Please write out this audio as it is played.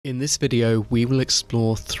In this video, we will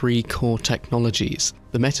explore three core technologies: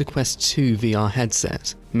 the Meta Quest 2 VR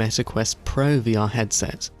headset, Meta Quest Pro VR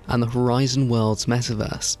headset, and the Horizon Worlds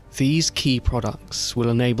Metaverse. These key products will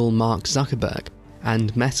enable Mark Zuckerberg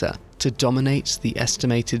and Meta to dominate the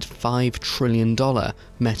estimated $5 trillion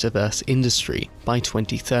metaverse industry by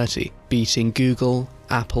 2030, beating Google,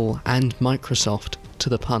 Apple, and Microsoft to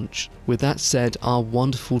the punch. With that said, our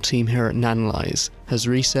wonderful team here at Nanalyze has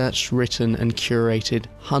researched, written, and curated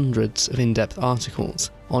hundreds of in-depth articles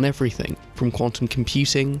on everything from quantum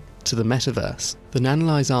computing to the metaverse. The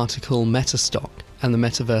Nanalyze article Metastock and the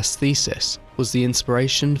Metaverse Thesis was the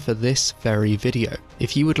inspiration for this very video.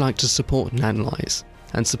 If you would like to support Nanalyze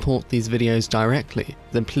and support these videos directly,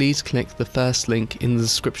 then please click the first link in the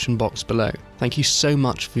description box below. Thank you so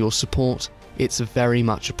much for your support. It's very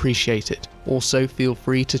much appreciated. Also, feel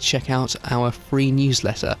free to check out our free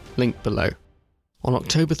newsletter, linked below. On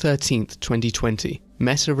October 13th, 2020,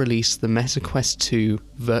 Meta released the Meta Quest 2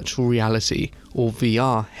 Virtual Reality or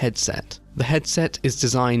VR headset. The headset is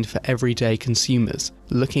designed for everyday consumers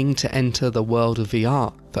looking to enter the world of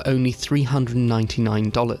VR for only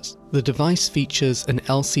 $399. The device features an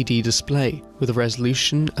LCD display with a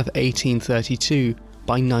resolution of 1832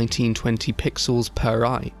 by 1920 pixels per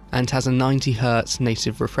eye and has a 90 Hz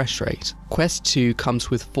native refresh rate. Quest 2 comes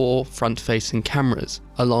with 4 front-facing cameras,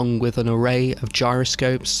 along with an array of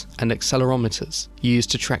gyroscopes and accelerometers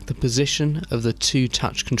used to track the position of the 2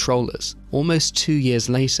 touch controllers. Almost 2 years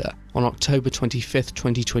later, on October 25th,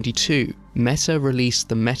 2022, Meta released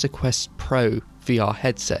the Meta Quest Pro VR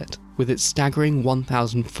headset. With its staggering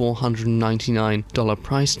 $1,499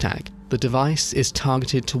 price tag, the device is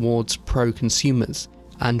targeted towards pro consumers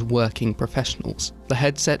and working professionals. The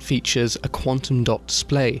headset features a quantum dot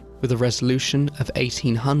display with a resolution of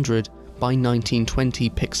 1800 by 1920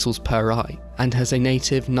 pixels per eye and has a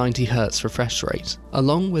native 90 Hz refresh rate.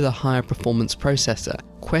 Along with a higher performance processor,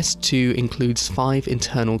 Quest 2 includes 5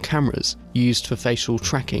 internal cameras used for facial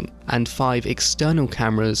tracking and 5 external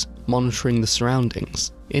cameras monitoring the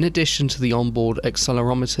surroundings. In addition to the onboard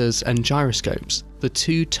accelerometers and gyroscopes, the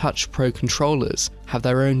 2 Touch Pro controllers have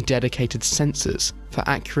their own dedicated sensors for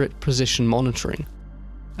accurate position monitoring.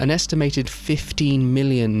 An estimated 15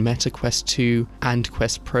 million Meta Quest 2 and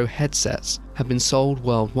Quest Pro headsets have been sold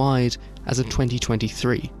worldwide as of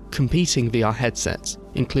 2023. Competing VR headsets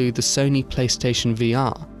include the Sony PlayStation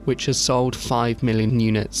VR, which has sold 5 million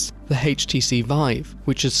units, the HTC Vive,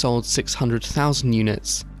 which has sold 600,000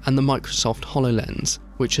 units, and the Microsoft HoloLens,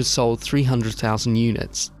 which has sold 300,000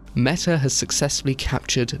 units. Meta has successfully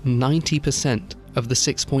captured 90% of the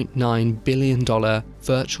 $6.9 billion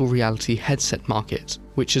virtual reality headset market,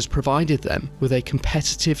 which has provided them with a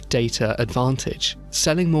competitive data advantage.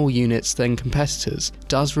 Selling more units than competitors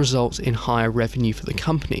does result in higher revenue for the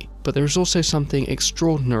company, but there is also something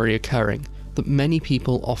extraordinary occurring that many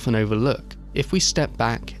people often overlook. If we step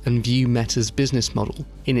back and view Meta's business model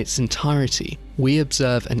in its entirety, we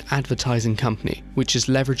observe an advertising company which is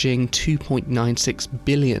leveraging 2.96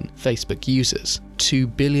 billion Facebook users, 2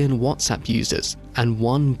 billion WhatsApp users, and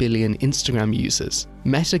 1 billion Instagram users.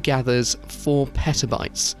 Meta gathers 4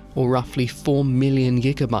 petabytes, or roughly 4 million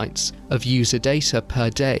gigabytes of user data per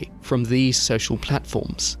day from these social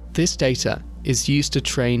platforms. This data is used to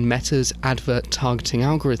train Meta's advert targeting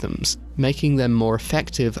algorithms, making them more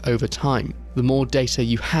effective over time. The more data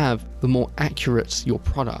you have, the more accurate your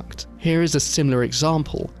product. Here is a similar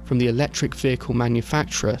example from the electric vehicle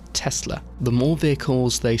manufacturer Tesla. The more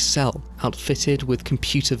vehicles they sell, outfitted with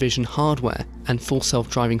computer vision hardware and full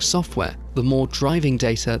self-driving software, the more driving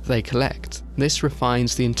data they collect. This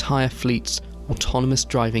refines the entire fleet's autonomous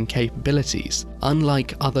driving capabilities.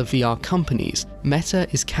 Unlike other VR companies, Meta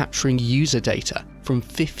is capturing user data from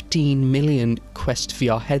 15 million Quest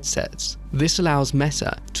VR headsets. This allows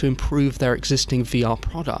Meta to improve their existing VR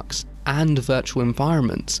products and virtual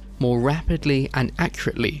environments more rapidly and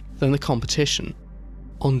accurately than the competition.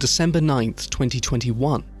 On December 9th,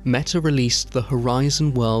 2021, Meta released the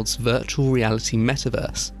Horizon Worlds Virtual Reality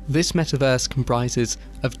Metaverse. This metaverse comprises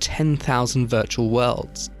of 10,000 virtual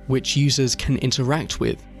worlds, which users can interact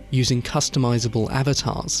with using customizable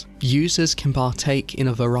avatars. Users can partake in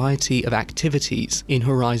a variety of activities in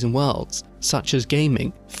Horizon Worlds, such as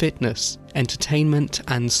gaming, fitness, entertainment,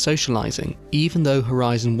 and socializing. Even though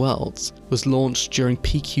Horizon Worlds was launched during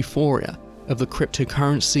peak euphoria of the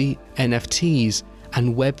cryptocurrency, NFTs,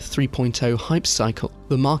 and Web 3.0 hype cycle,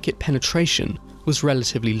 the market penetration was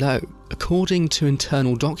relatively low. According to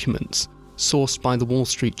internal documents sourced by the Wall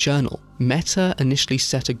Street Journal, Meta initially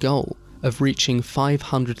set a goal of reaching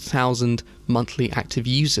 500,000 monthly active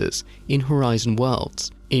users in Horizon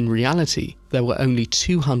Worlds In reality, there were only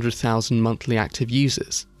 200,000 monthly active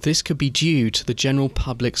users. This could be due to the general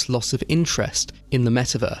public's loss of interest in the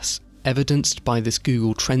metaverse, evidenced by this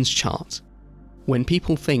Google Trends chart. When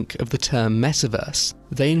people think of the term metaverse,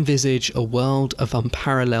 they envisage a world of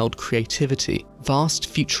unparalleled creativity, vast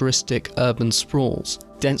futuristic urban sprawls,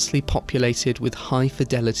 densely populated with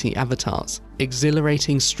high-fidelity avatars,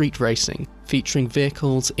 exhilarating street racing featuring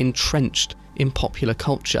vehicles entrenched in popular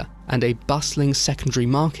culture, and a bustling secondary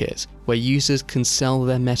market where users can sell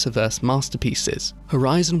their metaverse masterpieces.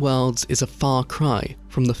 Horizon Worlds is a far cry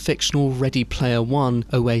from the fictional Ready Player One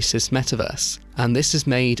Oasis metaverse, and this is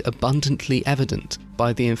made abundantly evident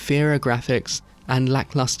by the inferior graphics and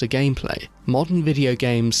lackluster gameplay. Modern video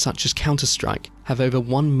games such as Counter-Strike have over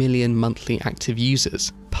 1 million monthly active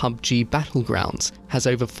users, PUBG Battlegrounds has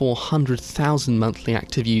over 400,000 monthly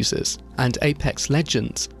active users, and Apex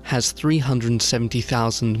Legends has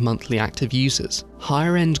 370,000 monthly active users.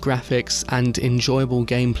 Higher-end graphics and enjoyable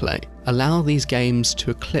gameplay allow these games to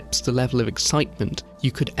eclipse the level of excitement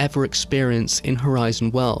you could ever experience in Horizon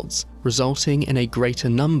Worlds, resulting in a greater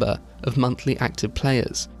number of monthly active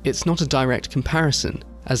players. It's not a direct comparison,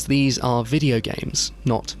 as these are video games,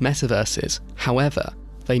 not metaverses. However,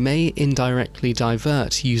 they may indirectly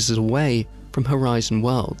divert users away from Horizon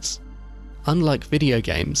Worlds. Unlike video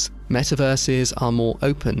games, metaverses are more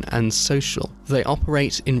open and social. They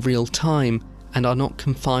operate in real time and are not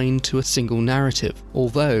confined to a single narrative,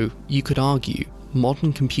 although you could argue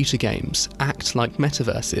modern computer games act like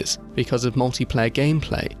metaverses because of multiplayer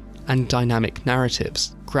gameplay and dynamic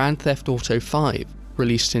narratives. Grand Theft Auto V,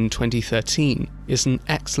 released in 2013, is an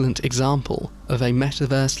excellent example of a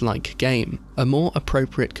metaverse-like game. A more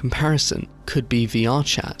appropriate comparison could be VR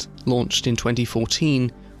Chat, launched in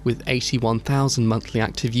 2014 with 81,000 monthly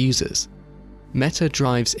active users. Meta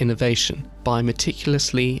drives innovation by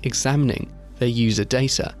meticulously examining their user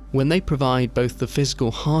data. When they provide both the physical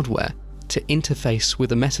hardware to interface with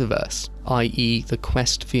the metaverse, i.e. the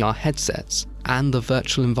Quest VR headsets, and the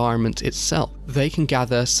virtual environment itself, they can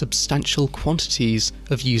gather substantial quantities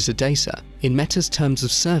of user data. In Meta's terms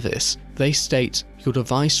of service, they state your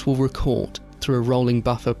device will record through a rolling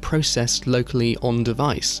buffer processed locally on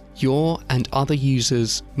device your and other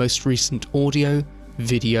users' most recent audio,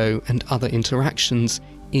 video, and other interactions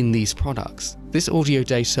in these products. This audio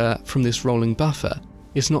data from this rolling buffer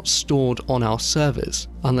is not stored on our servers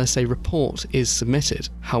unless a report is submitted.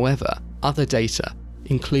 However, other data,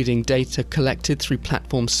 including data collected through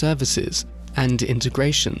platform services and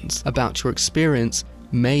integrations about your experience,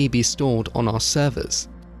 may be stored on our servers.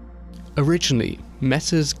 Originally,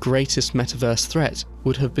 Meta's greatest metaverse threat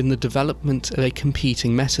would have been the development of a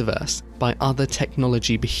competing metaverse by other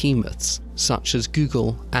technology behemoths such as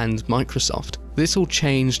Google and Microsoft. This all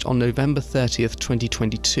changed on November 30th,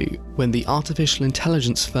 2022, when the artificial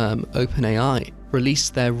intelligence firm OpenAI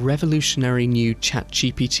released their revolutionary new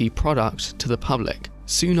ChatGPT product to the public.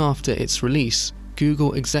 Soon after its release,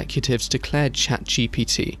 Google executives declared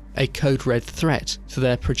ChatGPT a code red threat to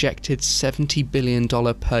their projected $70 billion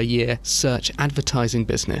per year search advertising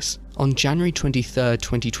business. On January 23,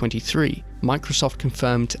 2023, Microsoft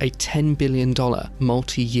confirmed a $10 billion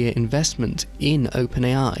multi-year investment in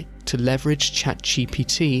OpenAI to leverage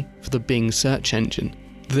ChatGPT for the Bing search engine.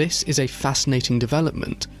 This is a fascinating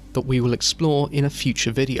development that we will explore in a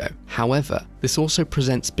future video. However, this also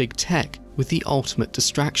presents big tech with the ultimate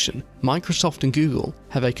distraction. Microsoft and Google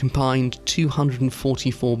have a combined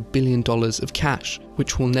 $244 billion of cash,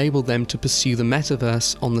 which will enable them to pursue the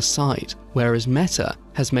metaverse on the side, whereas Meta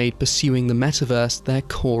has made pursuing the metaverse their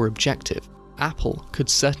core objective. Apple could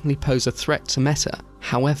certainly pose a threat to Meta.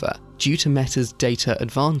 However, due to Meta's data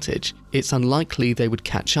advantage, it's unlikely they would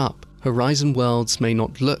catch up. Horizon Worlds may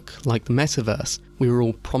not look like the metaverse we were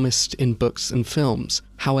all promised in books and films.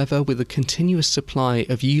 However, with a continuous supply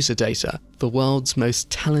of user data, the world's most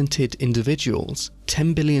talented individuals,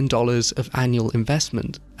 $10 billion of annual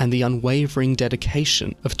investment, and the unwavering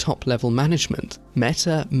dedication of top-level management,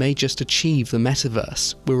 Meta may just achieve the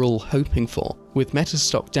metaverse we're all hoping for. With Meta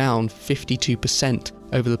stock down 52%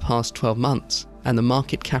 over the past 12 months, and the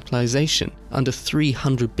market capitalization under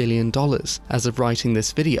 $300 billion as of writing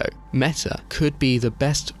this video, Meta could be the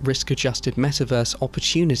best risk-adjusted metaverse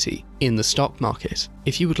opportunity in the stock market.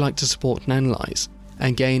 If you would like to support Nanalyze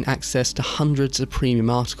and gain access to hundreds of premium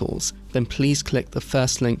articles, then please click the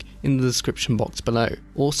first link in the description box below.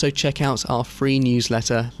 Also check out our free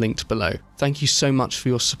newsletter linked below. Thank you so much for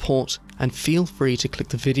your support, and feel free to click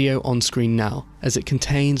the video on screen now, as it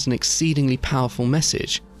contains an exceedingly powerful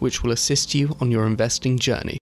message which will assist you on your investing journey.